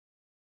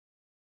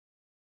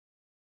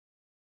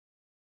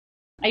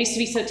I used to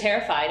be so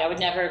terrified. I would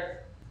never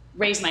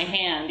raise my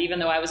hand, even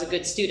though I was a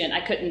good student.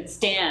 I couldn't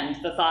stand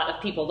the thought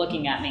of people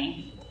looking at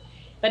me.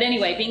 But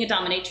anyway, being a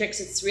dominatrix,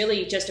 it's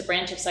really just a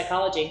branch of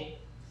psychology.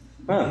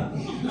 Huh.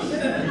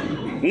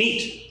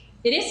 Neat.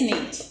 It is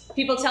neat.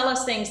 People tell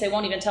us things they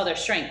won't even tell their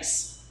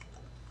shrinks.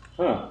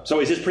 Huh. So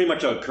is this pretty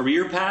much a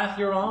career path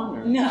you're on?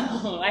 Or?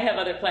 No, I have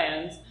other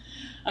plans.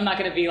 I'm not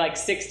going to be like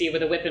 60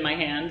 with a whip in my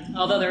hand,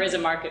 although there is a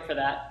market for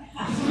that.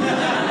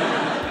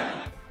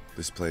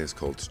 This play is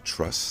called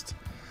Trust.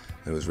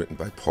 It was written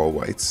by Paul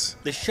Weitz.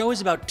 The show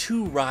is about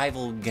two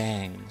rival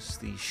gangs,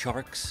 the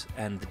Sharks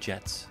and the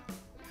Jets.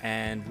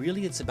 And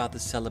really it's about the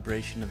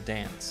celebration of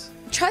dance.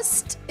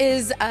 Trust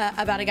is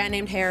about a guy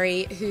named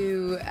Harry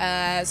who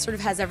sort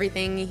of has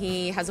everything.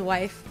 He has a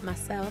wife,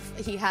 myself.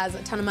 He has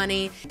a ton of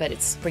money. But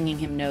it's bringing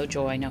him no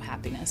joy, no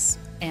happiness.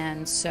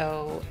 And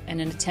so in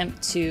an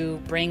attempt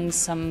to bring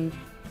something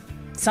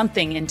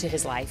into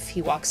his life,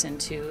 he walks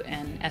into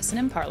an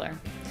S&M parlor.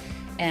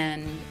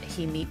 And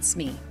he meets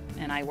me,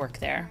 and I work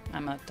there.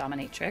 I'm a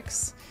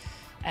dominatrix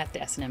at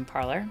the S&M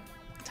parlor,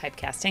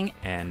 typecasting.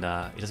 And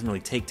it doesn't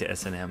really take to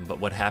S&M, but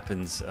what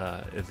happens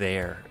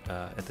there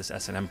at this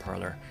S&M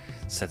parlor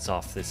sets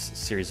off this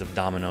series of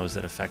dominoes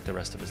that affect the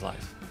rest of his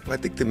life. Well, I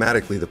think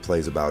thematically the play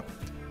is about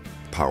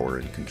power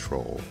and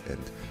control, and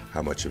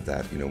how much of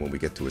that, when we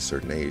get to a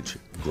certain age,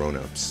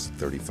 grown-ups,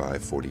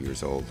 35, 40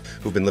 years old,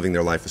 who've been living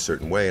their life a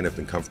certain way and have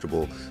been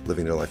comfortable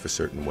living their life a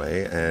certain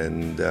way,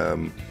 and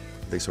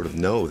they sort of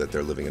know that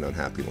they're living an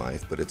unhappy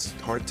life, but it's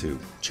hard to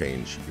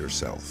change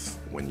yourself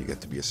when you get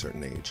to be a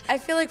certain age. I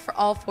feel like for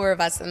all four of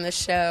us in the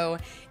show,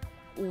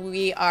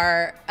 we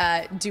are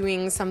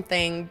doing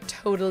something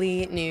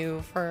totally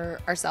new for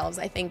ourselves.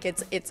 I think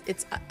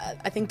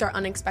I think they're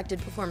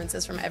unexpected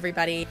performances from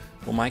everybody.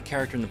 Well, my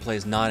character in the play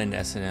is not in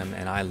S&M,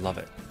 and I love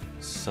it.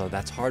 So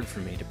that's hard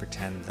for me to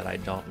pretend that I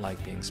don't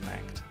like being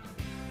spanked.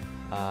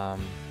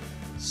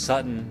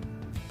 Sutton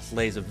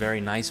plays a very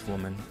nice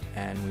woman,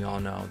 and we all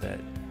know that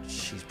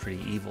she's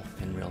pretty evil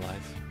in real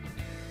life.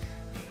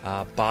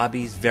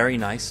 Bobby's very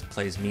nice,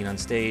 plays mean on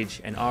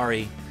stage, and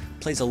Ari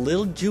plays a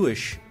little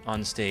Jewish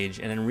on stage,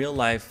 and in real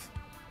life,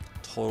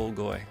 total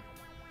goy.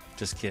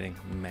 Just kidding,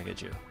 mega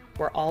Jew.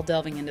 We're all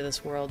delving into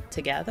this world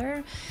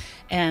together,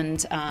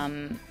 and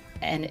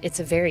it's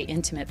a very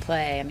intimate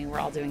play. I mean, we're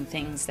all doing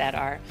things that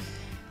are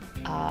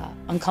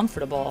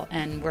uncomfortable,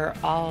 and we're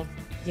all,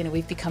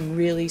 we've become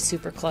really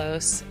super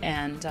close,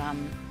 and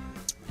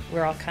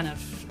we're all kind of,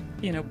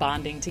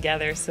 bonding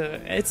together. So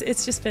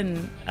it's just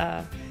been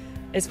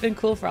it's been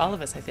cool for all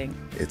of us, I think.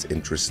 It's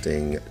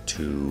interesting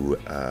to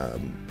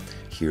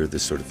hear the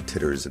sort of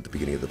titters at the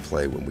beginning of the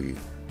play when we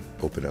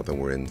open up and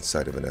we're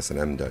inside of an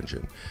S&M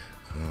dungeon.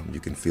 You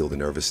can feel the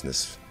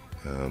nervousness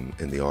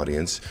in the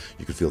audience.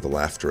 You can feel the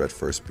laughter at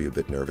first, be a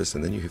bit nervous,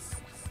 and then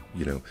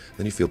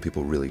then you feel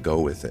people really go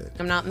with it.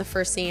 I'm not in the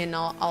first scene.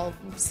 I'll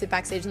sit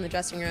backstage in the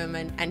dressing room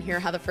and hear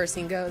how the first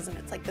scene goes, and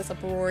it's like this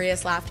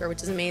uproarious laughter,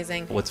 which is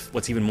amazing.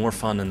 What's even more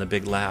fun than the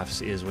big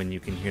laughs is when you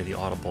can hear the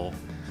audible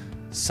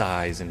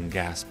sighs and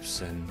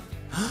gasps and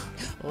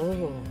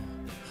oh.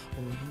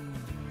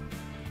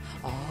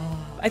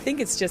 I think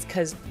it's just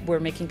because we're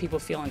making people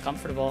feel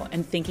uncomfortable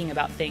and thinking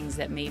about things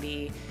that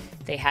maybe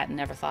they hadn't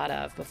never thought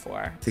of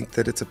before. I think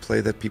that it's a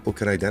play that people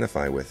can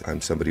identify with.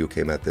 I'm somebody who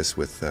came at this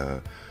with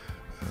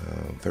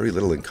very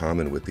little in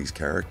common with these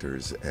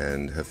characters,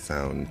 and have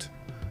found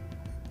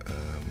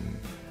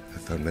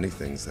many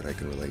things that I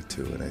can relate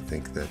to, and I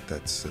think that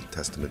that's a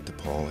testament to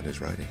Paul and his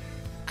writing.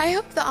 I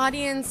hope the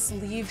audience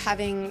leave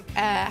having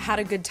had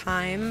a good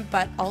time,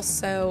 but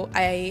also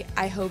I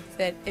hope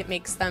that it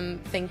makes them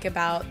think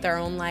about their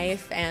own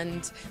life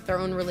and their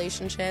own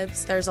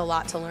relationships. There's a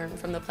lot to learn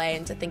from the play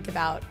and to think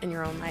about in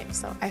your own life,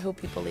 so I hope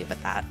people leave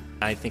with that.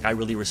 I think I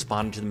really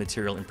responded to the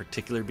material in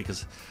particular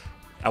because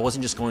I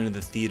wasn't just going to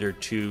the theater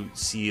to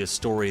see a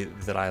story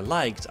that I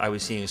liked, I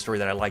was seeing a story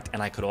that I liked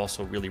and I could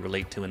also really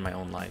relate to in my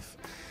own life.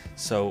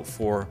 So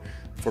for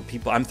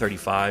people, I'm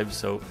 35,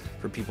 so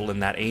for people in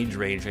that age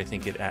range, I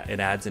think it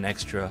adds an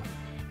extra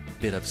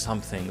bit of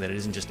something that it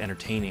isn't just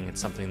entertaining, it's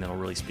something that will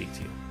really speak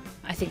to you.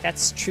 I think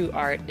that's true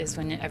art, is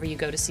whenever you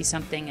go to see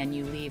something and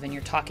you leave and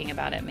you're talking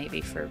about it maybe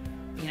for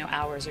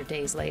hours or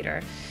days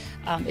later.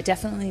 It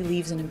definitely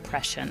leaves an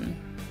impression,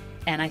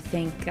 and I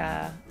think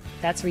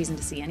that's reason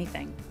to see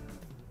anything.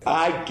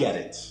 I get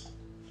it.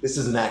 This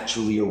isn't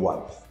actually your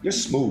wife. You're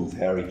smooth,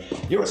 Harry.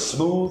 You're a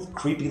smooth,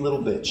 creepy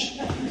little bitch.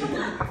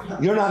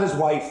 You're not his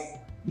wife.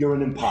 You're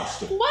an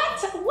imposter.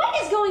 What? What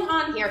is going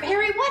on here?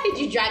 Harry, why did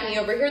you drag me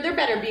over here? There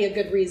better be a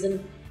good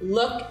reason.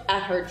 Look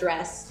at her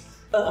dress.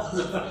 Ugh.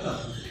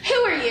 Who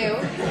are you?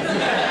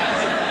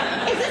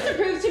 Is this to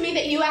prove to me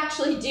that you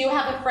actually do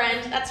have a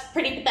friend? That's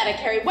pretty pathetic,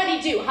 Harry. What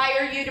did he do?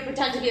 Hire you to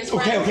pretend to be his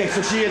friend? Okay,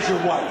 so she is your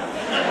wife.